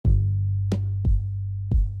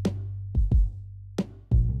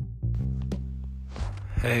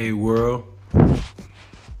Hey world,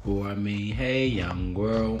 hey young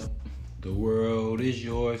world. The world is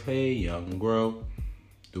yours, hey young world.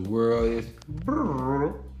 The world is.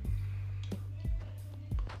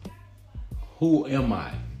 Who am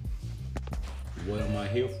I? What am I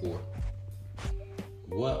here for?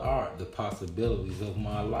 What are the possibilities of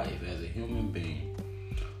my life as a human being?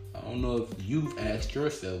 I don't know if you've asked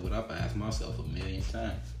yourself, but I've asked myself a million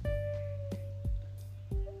times.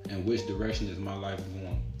 And which direction is my life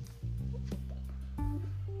going?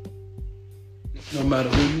 No matter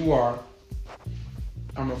who you are,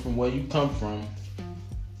 I mean from where you come from,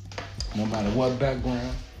 no matter what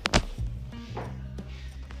background,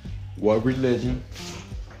 what religion,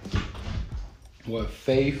 what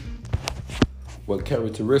faith, what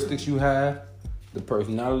characteristics you have, the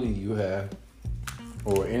personality you have,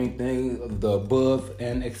 or anything of the above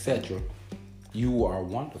and etc. You are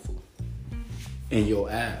wonderful in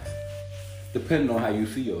your ass, depending on how you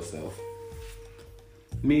see yourself.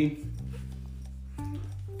 Me,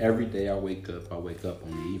 every day I wake up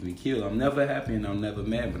on the even keel. I'm never happy and I'm never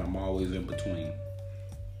mad, but I'm always in between.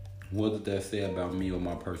 What does that say about me or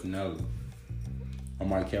my personality? Are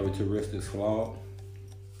my characteristics flawed?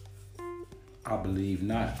 I believe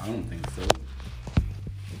not. I don't think so.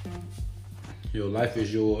 Your life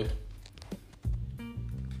is yours.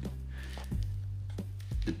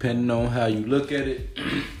 Depending on how you look at it,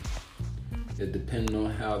 it depends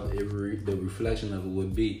on how the reflection of it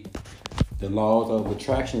would be. The laws of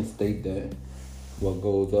attraction state that what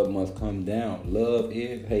goes up must come down. Love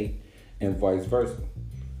is hate and vice versa.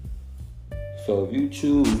 So if you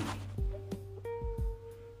choose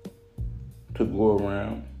to go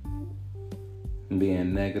around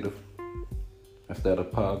being negative instead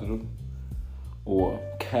of positive, or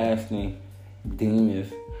casting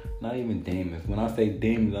demons, not even demons. When I say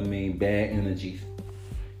demons, I mean bad energies.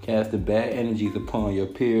 Casting bad energies upon your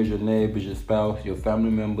peers, your neighbors, your spouse, your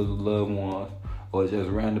family members, loved ones, or just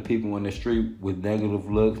random people in the street with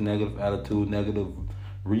negative looks, negative attitude, negative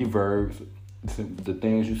reverbs, the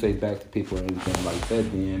things you say back to people or anything like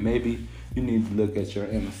that, then maybe you need to look at your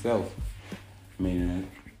inner self. Man,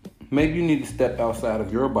 maybe you need to step outside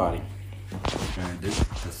of your body and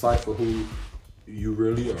decipher who you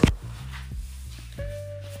really are.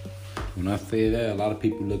 When I say that, a lot of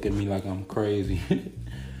people look at me like I'm crazy.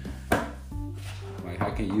 Like, how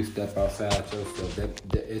can you step outside yourself?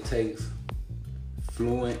 That it takes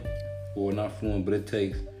it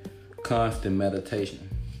takes constant meditation.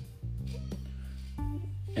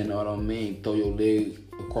 And I don't mean throw your leg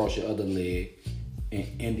across your other leg in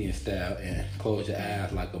Indian style and close your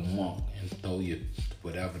eyes like a monk and throw your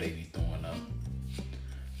whatever they be throwing up.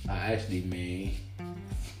 I actually mean,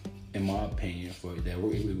 in my opinion, for that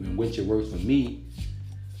which it works for me,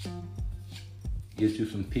 gets you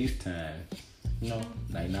some peace time. You know,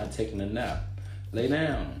 like not taking a nap. Lay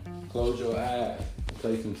down, close your eyes,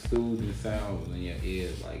 play some soothing sounds in your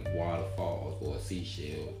ears like waterfalls or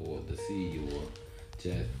seashells or the sea or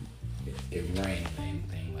just it rain or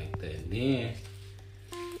anything like that. Then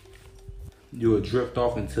you'll drift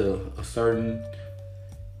off into a certain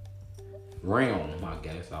realm, I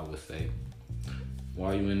guess I would say.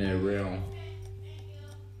 While you're in that realm,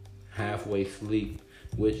 halfway sleep,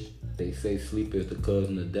 which they say sleep is the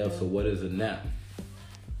cousin of death. So what is a nap?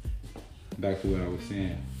 Back to what I was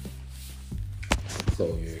saying.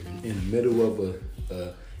 So you're in the middle of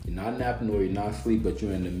you're not napping or you're not asleep, but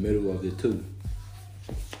you're in the middle of the two.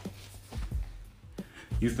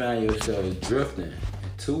 You find yourself drifting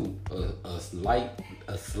into a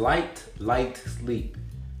slight light sleep,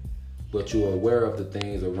 but you're aware of the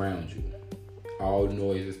things around you. All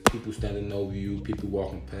noises, people standing over you, people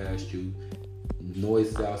walking past you,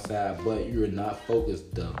 noises outside, but you're not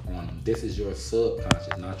focused on them. This is your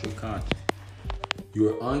subconscious, not your conscious.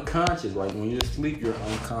 You're unconscious, right? When you're asleep, you're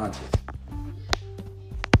unconscious.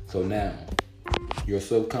 So now, your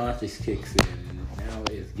subconscious kicks in, and now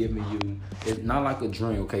it's giving you, it's not like a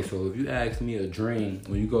dream. Okay, so if you ask me a dream,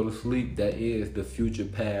 when you go to sleep, that is the future,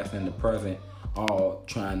 past, and the present, all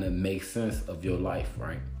trying to make sense of your life,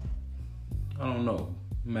 right? I don't know.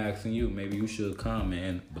 I'm asking you. Maybe you should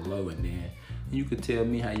comment below and then you could tell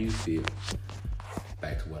me how you feel.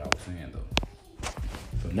 Back to what I was saying though.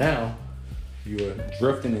 So now you're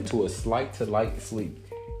drifting into a slight to light sleep.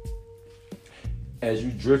 As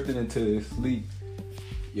you drifting into this sleep,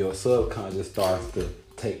 your subconscious starts to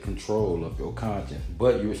take control of your conscious,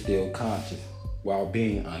 but you're still conscious while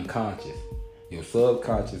being unconscious. Your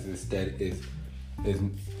subconscious is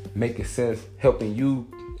making sense, helping you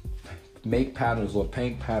make patterns or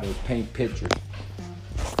paint pictures